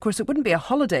course, it wouldn't be a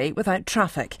holiday without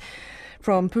traffic.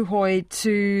 From Puhoi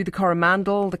to the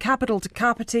Coromandel, the capital to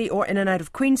Kapiti, or in and out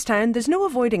of Queenstown, there's no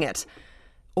avoiding it.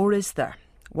 Or is there?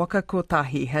 Waka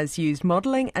Kotahi has used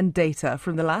modelling and data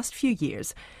from the last few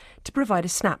years to provide a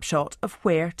snapshot of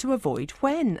where to avoid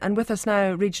when. And with us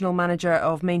now, Regional Manager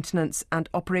of Maintenance and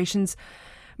Operations,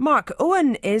 Mark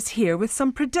Owen, is here with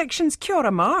some predictions. Kia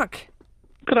ora, Mark.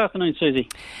 Good afternoon, Susie.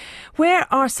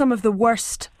 Where are some of the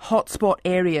worst hotspot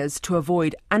areas to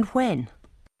avoid and when?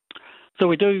 So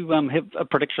we do have a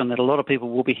prediction that a lot of people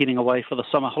will be heading away for the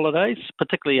summer holidays,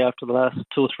 particularly after the last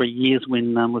 2 or 3 years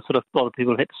when a lot of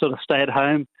people had to sort of stay at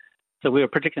home. So we were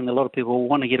predicting that a lot of people will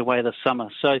want to get away this summer.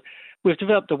 So we've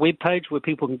developed a web page where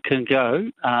people can go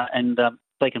and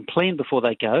they can plan before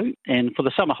they go. And for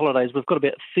the summer holidays, we've got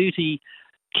about 30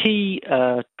 key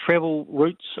travel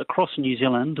routes across New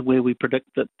Zealand where we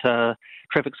predict that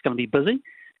traffic's going to be busy.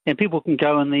 And people can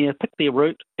go in there, pick their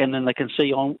route, and then they can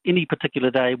see on any particular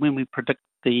day when we predict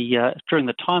during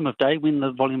the time of day when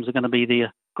the volumes are going to be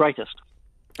their greatest.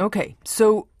 Okay,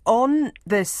 so on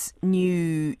this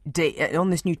new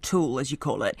tool, as you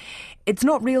call it, it's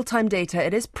not real-time data,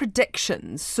 it is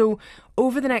predictions. So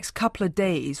over the next couple of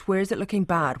days, where is it looking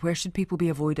bad? Where should people be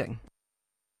avoiding?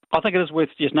 I think it is worth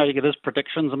just noting it is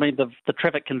predictions. I mean, the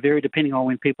traffic can vary depending on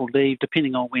when people leave,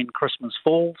 depending on when Christmas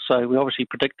falls. So we're obviously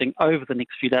predicting over the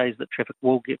next few days that traffic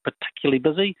will get particularly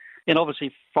busy. And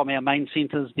obviously from our main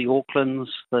centres, the Aucklands,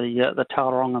 the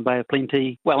Tauranga Bay of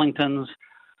Plenty, Wellingtons,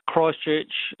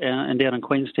 Christchurch and down in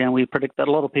Queenstown, we predict that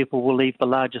a lot of people will leave the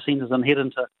larger centres and head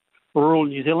into rural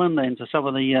New Zealand and to some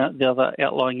of the other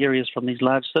outlying areas from these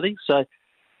large cities. So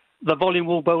the volume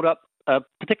will build up,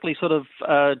 particularly sort of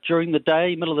during the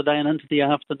day, middle of the day and into the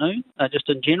afternoon, just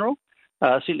in general,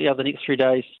 certainly over the next 3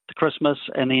 days to Christmas,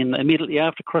 and then immediately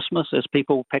after Christmas as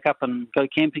people pack up and go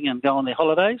camping and go on their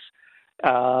holidays,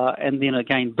 and then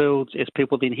again builds as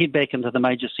people then head back into the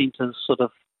major centres sort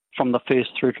of from the 1st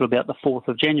through to about the 4th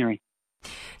of January.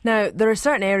 Now, there are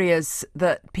certain areas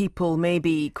that people may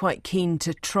be quite keen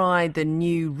to try the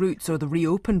new routes or the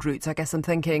reopened routes. I guess I'm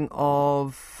thinking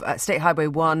of State Highway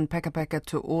 1, Peka Peka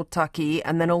to Otaki,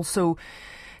 and then also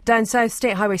down south,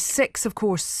 State Highway 6, of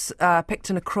course,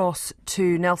 Picton across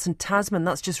to Nelson Tasman.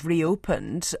 That's just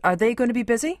reopened. Are they going to be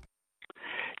busy?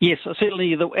 Yes,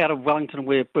 certainly out of Wellington,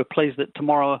 we're pleased that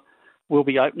tomorrow we'll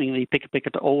be opening the Peka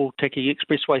Peka to Otaki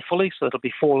Expressway fully, so it'll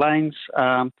be 4 lanes.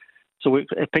 So we're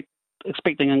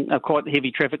expecting quite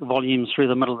heavy traffic volumes through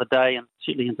the middle of the day and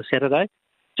certainly into Saturday.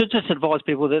 Just advise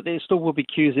people that there still will be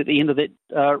queues at the end of that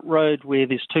road where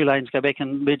there's 2 lanes go back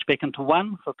and merge back into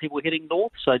one for people heading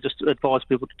north. So just advise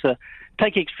people to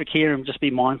take extra care and just be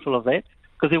mindful of that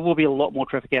because there will be a lot more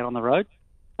traffic out on the road.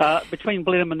 Between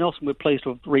Blenheim and Nelson, we're pleased to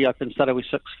have reopened Stairway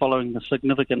 6 following the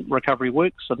significant recovery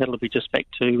work. So that'll be just back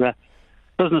to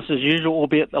business as usual,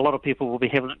 albeit a lot of people will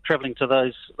be travelling to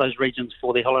those regions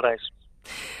for their holidays.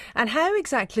 And how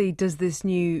exactly does this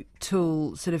new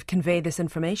tool sort of convey this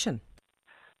information?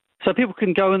 So people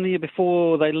can go in there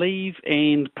before they leave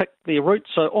and pick their route.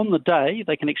 So on the day,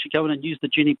 they can actually go in and use the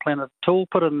Journey Planner tool,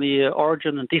 put in their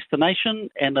origin and destination,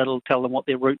 and it'll tell them what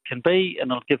their route can be, and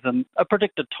it'll give them a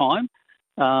predicted time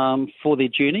for their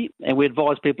journey. And we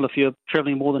advise people if you're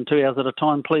travelling more than 2 hours at a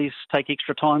time, please take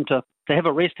extra time to have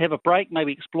a rest, have a break,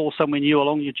 maybe explore somewhere new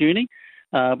along your journey.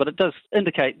 But it does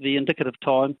indicate the indicative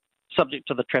time subject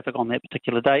to the traffic on that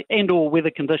particular day and or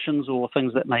weather conditions or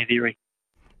things that may vary.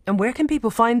 And where can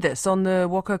people find this? On the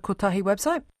Waka Kotahi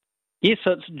website? Yes,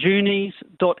 so it's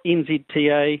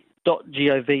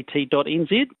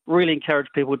journeys.nzta.govt.nz. Really encourage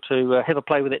people to have a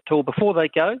play with that tool before they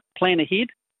go, plan ahead,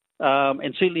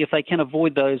 and certainly if they can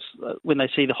avoid those, when they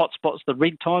see the hotspots, the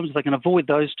red times, if they can avoid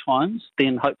those times,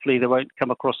 then hopefully they won't come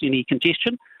across any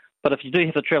congestion. But if you do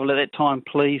have to travel at that time,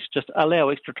 please just allow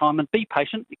extra time and be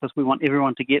patient because we want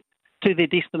everyone to get to their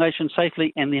destination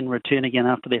safely and then return again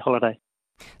after their holiday.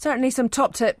 Certainly some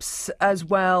top tips as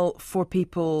well for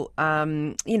people.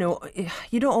 You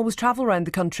don't always travel around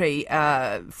the country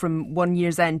from one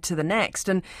year's end to the next.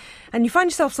 And you find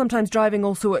yourself sometimes driving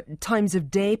also at times of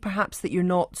day perhaps that you're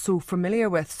not so familiar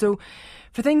with. So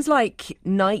for things like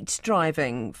night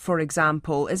driving, for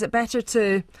example, is it better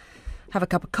to have a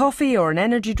cup of coffee or an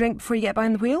energy drink before you get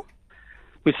behind the wheel?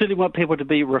 We certainly want people to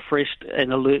be refreshed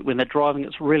and alert when they're driving.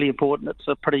 It's really important. It's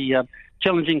a pretty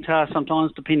challenging task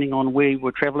sometimes depending on where we're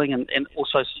travelling and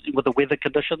also with the weather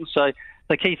conditions. So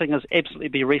the key thing is absolutely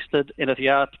be rested, and if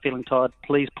you are feeling tired,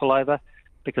 please pull over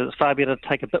because it's far better to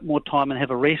take a bit more time and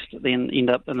have a rest than end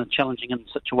up in a challenging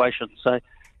situation. So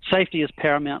safety is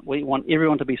paramount. We want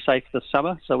everyone to be safe this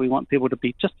summer, so we want people to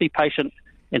be patient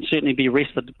and certainly be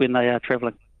rested when they are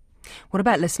travelling. What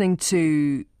about listening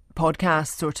to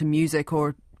podcasts or to music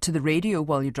or to the radio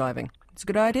while you're driving? It's a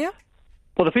good idea?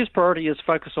 Well, the first priority is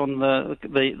focus on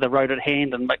the road at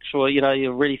hand and make sure,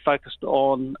 you're really focused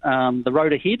on the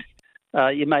road ahead.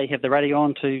 You may have the radio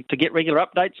on to get regular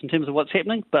updates in terms of what's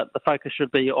happening, but the focus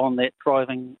should be on that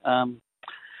driving,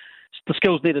 the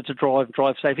skills needed to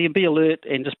drive safely, and be alert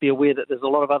and just be aware that there's a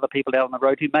lot of other people out on the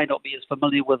road who may not be as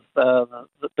familiar with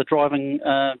the driving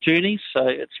journeys. So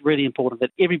it's really important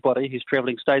that everybody who's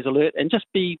travelling stays alert and just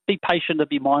be patient and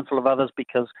be mindful of others,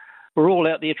 because we're all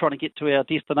out there trying to get to our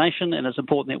destination, and it's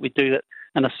important that we do that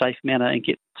in a safe manner and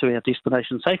get to our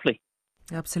destination safely.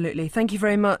 Absolutely. Thank you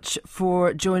very much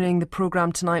for joining the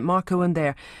programme tonight. Mark Owen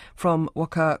there from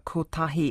Waka Kotahi.